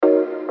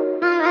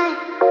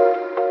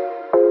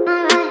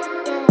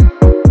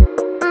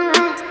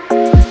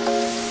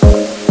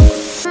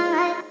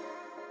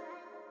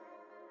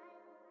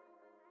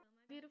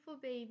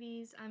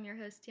babies. I'm your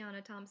host,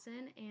 Tiana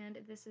Thompson, and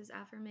this is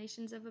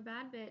Affirmations of a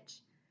Bad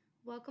Bitch.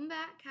 Welcome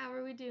back. How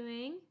are we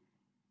doing?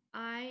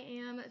 I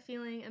am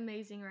feeling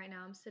amazing right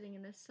now. I'm sitting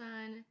in the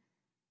sun.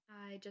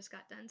 I just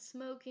got done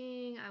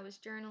smoking. I was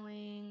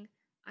journaling.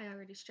 I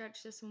already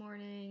stretched this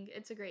morning.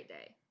 It's a great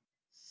day.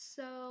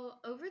 So,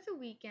 over the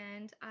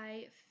weekend,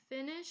 I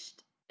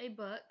finished a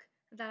book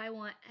that I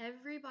want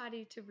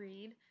everybody to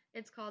read.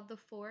 It's called The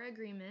Four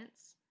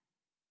Agreements.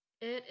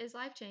 It is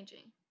life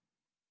changing.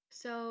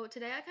 So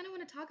today I kind of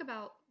want to talk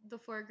about the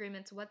four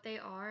agreements, what they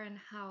are and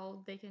how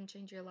they can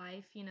change your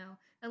life,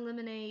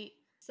 eliminate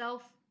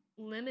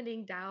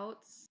self-limiting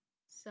doubts.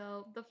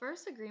 So the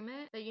first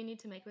agreement that you need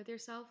to make with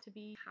yourself to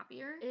be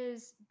happier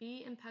is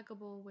be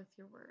impeccable with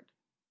your word.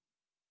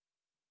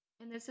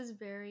 And this is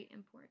very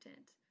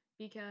important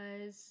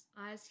because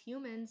as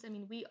humans,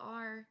 we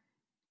are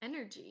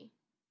energy.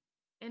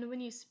 And when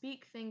you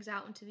speak things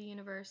out into the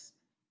universe,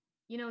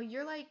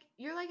 you're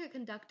like a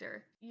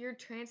conductor. You're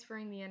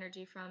transferring the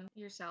energy from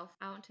yourself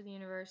out into the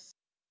universe.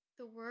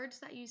 The words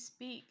that you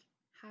speak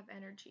have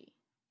energy,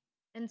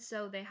 and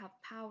so they have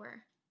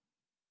power.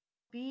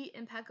 Be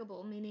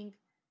impeccable, meaning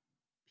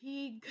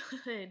be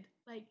good.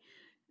 Like,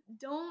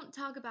 don't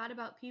talk bad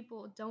about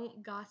people.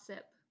 Don't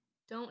gossip.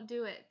 Don't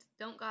do it.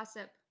 Don't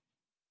gossip.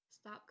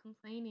 Stop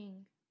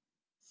complaining.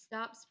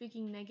 Stop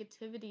speaking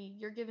negativity.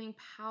 You're giving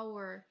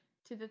power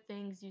to the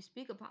things you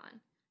speak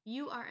upon.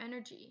 You are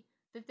energy.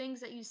 The things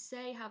that you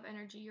say have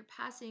energy. You're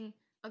passing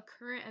a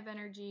current of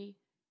energy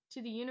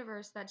to the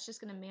universe that's just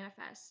going to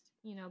manifest.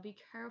 Be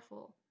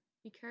careful.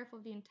 Be careful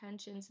of the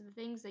intentions, the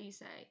things that you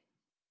say.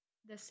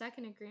 The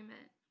second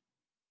agreement,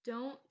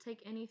 don't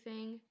take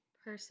anything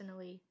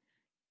personally.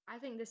 I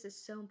think this is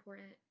so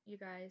important, you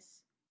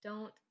guys.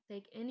 Don't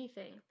take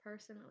anything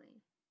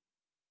personally.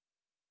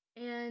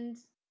 And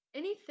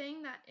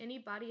anything that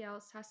anybody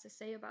else has to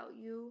say about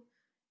you,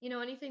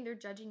 anything they're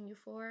judging you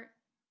for,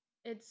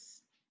 it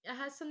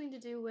has something to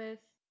do with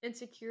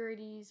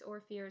insecurities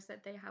or fears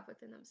that they have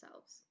within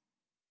themselves.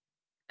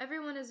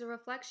 Everyone is a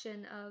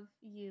reflection of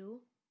you.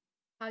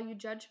 How you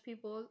judge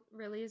people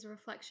really is a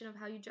reflection of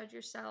how you judge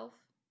yourself.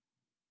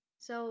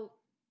 So,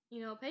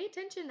 pay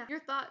attention to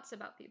your thoughts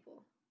about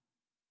people.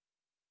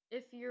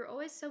 If you're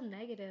always so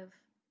negative,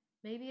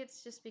 maybe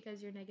it's just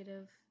because you're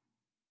negative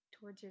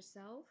towards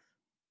yourself.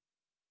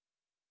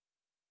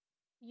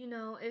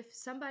 If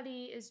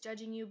somebody is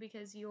judging you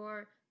because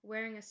you're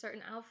wearing a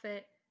certain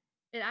outfit,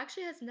 it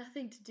actually has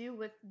nothing to do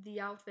with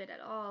the outfit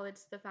at all.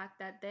 It's the fact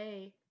that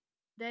they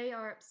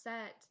are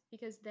upset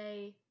because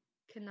they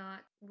cannot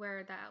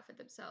wear that outfit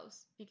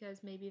themselves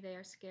because maybe they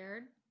are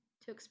scared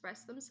to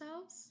express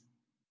themselves.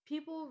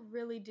 People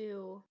really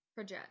do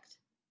project.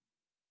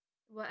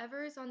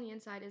 Whatever is on the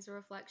inside is a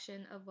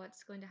reflection of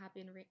what's going to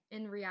happen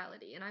in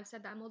reality. And I've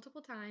said that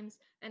multiple times,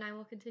 and I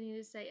will continue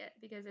to say it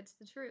because it's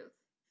the truth.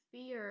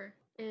 Fear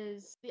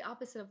is the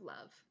opposite of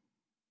love.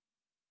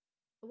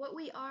 What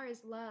we are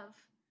is love.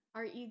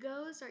 Our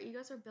egos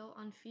are built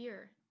on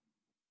fear.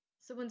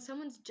 So when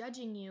someone's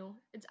judging you,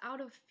 it's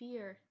out of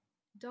fear.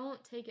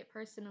 Don't take it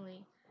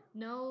personally.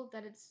 Know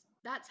that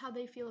that's how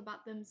they feel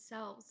about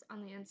themselves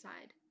on the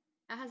inside.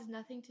 That has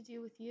nothing to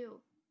do with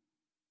you.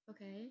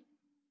 Okay?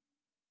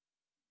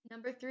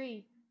 Number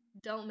 3,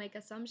 don't make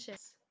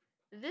assumptions.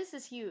 This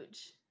is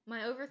huge.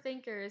 My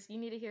overthinkers, you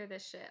need to hear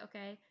this shit,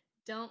 okay?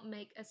 Don't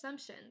make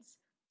assumptions.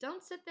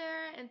 Don't sit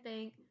there and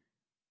think,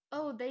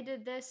 oh, they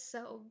did this,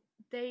 so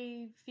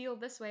they feel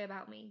this way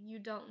about me. You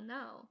don't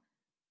know.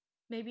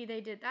 Maybe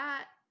they did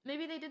that.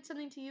 Maybe they did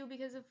something to you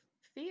because of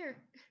fear.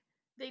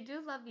 They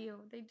do love you.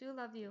 They do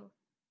love you.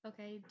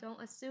 Okay?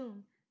 Don't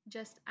assume.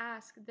 Just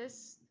ask.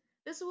 This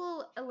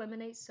will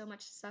eliminate so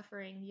much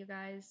suffering, you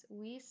guys.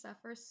 We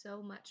suffer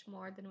so much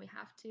more than we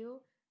have to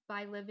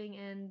by living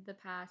in the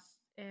past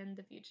and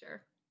the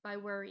future, by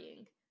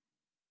worrying,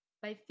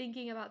 by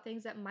thinking about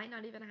things that might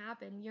not even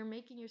happen. You're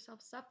making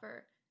yourself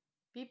suffer.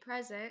 Be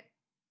present.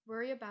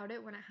 Worry about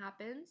it when it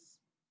happens.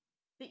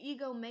 The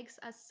ego makes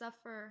us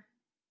suffer.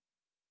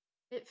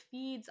 It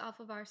feeds off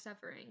of our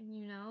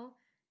suffering,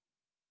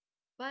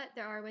 But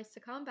there are ways to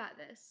combat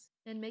this.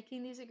 And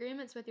making these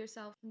agreements with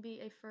yourself can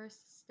be a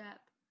first step.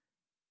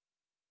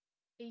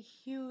 A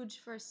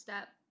huge first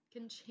step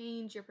can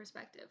change your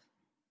perspective.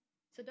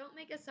 So don't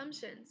make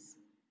assumptions.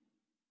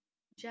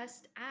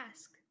 Just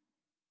ask.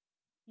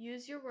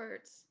 Use your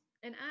words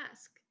and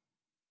ask.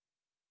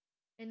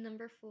 And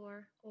number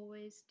 4,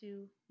 always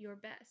do your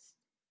best.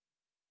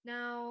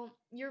 Now,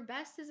 your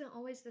best isn't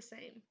always the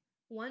same.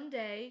 One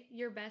day,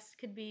 your best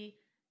could be,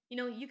 you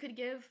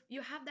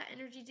have that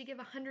energy to give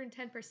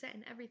 110%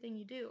 in everything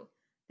you do.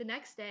 The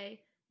next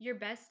day, your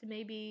best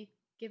may be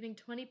giving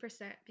 20%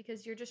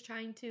 because you're just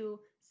trying to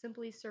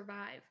simply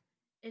survive.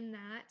 And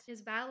that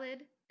is valid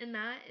and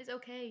that is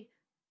okay.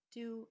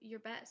 Do your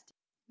best.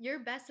 Your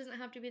best doesn't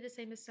have to be the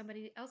same as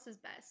somebody else's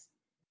best.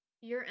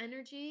 Your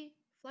energy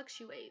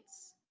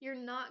fluctuates. You're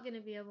not going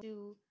to be able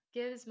to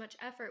give as much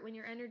effort when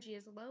your energy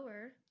is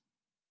lower.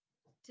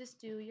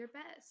 Just do your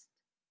best.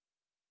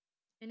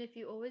 And if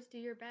you always do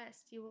your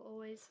best, you will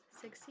always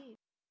succeed.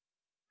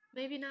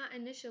 Maybe not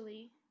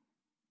initially,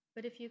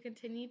 but if you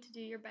continue to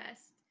do your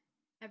best,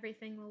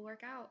 everything will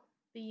work out.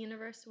 The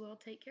universe will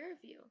take care of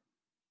you.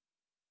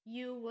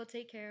 You will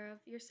take care of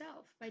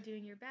yourself by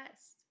doing your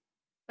best,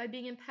 by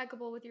being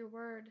impeccable with your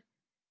word,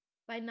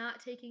 by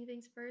not taking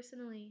things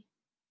personally,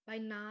 by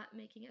not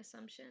making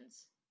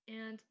assumptions,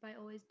 and by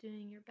always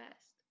doing your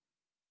best.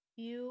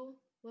 You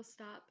will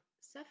stop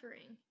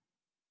suffering,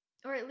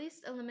 or at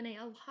least eliminate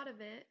a lot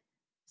of it.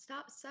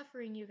 Stop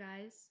suffering, you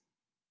guys.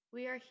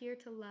 We are here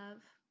to love.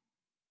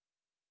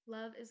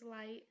 Love is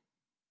light,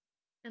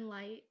 and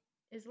light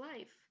is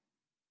life.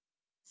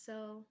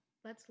 So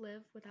let's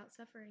live without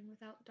suffering,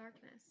 without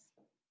darkness.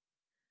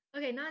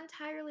 Okay, not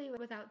entirely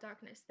without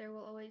darkness. There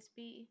will always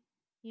be,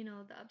 the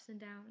ups and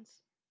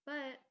downs.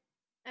 But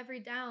every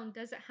down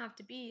doesn't have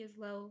to be as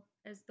low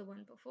as the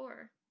one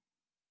before.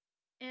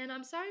 And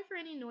I'm sorry for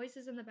any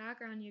noises in the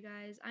background, you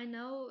guys. I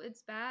know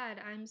it's bad.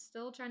 I'm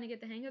still trying to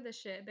get the hang of this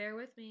shit. Bear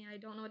with me. I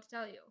don't know what to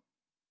tell you.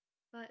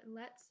 But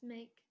let's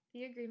make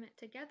the agreement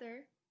together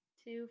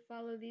to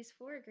follow these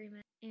 4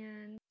 agreements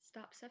and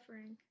stop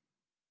suffering.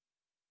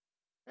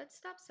 Let's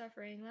stop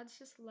suffering. Let's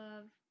just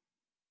love.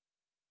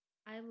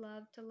 I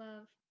love to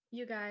love.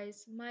 You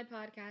guys, my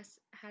podcast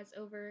has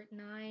over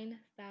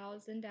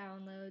 9,000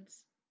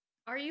 downloads.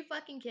 Are you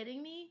fucking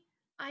kidding me?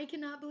 I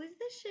cannot believe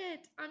this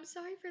shit. I'm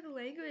sorry for the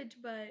language,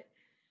 but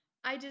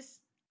I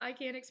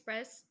can't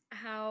express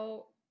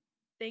how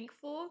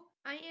thankful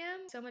I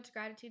am. So much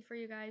gratitude for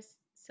you guys.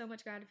 So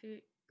much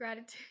gratitude,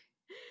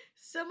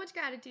 so much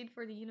gratitude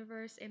for the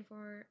universe and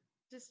for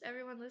just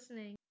everyone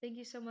listening. Thank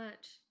you so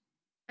much.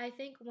 I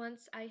think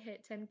once I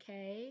hit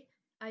 10K,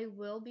 I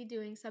will be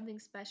doing something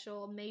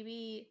special,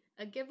 maybe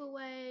a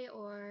giveaway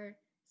or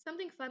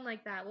something fun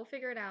like that. We'll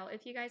figure it out.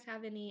 If you guys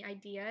have any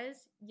ideas,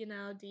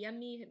 DM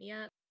me, hit me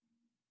up.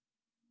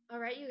 All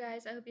right, you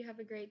guys, I hope you have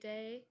a great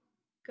day.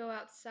 Go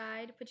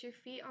outside, put your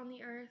feet on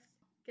the earth,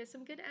 get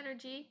some good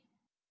energy,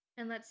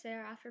 and let's say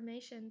our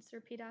affirmations.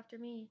 Repeat after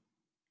me.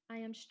 I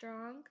am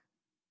strong.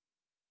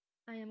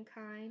 I am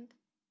kind.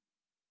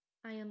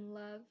 I am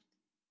loved.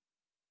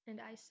 And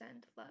I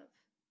send love.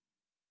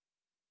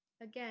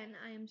 Again,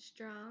 I am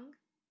strong.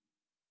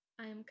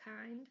 I am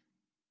kind.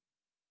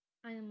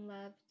 I am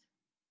loved.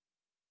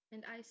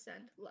 And I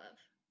send love.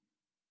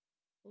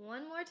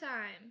 One more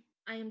time.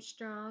 I am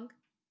strong.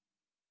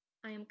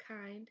 I am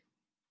kind.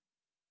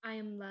 I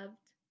am loved.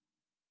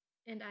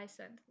 And I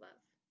send love.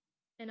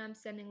 And I'm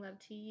sending love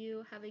to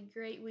you. Have a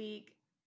great week.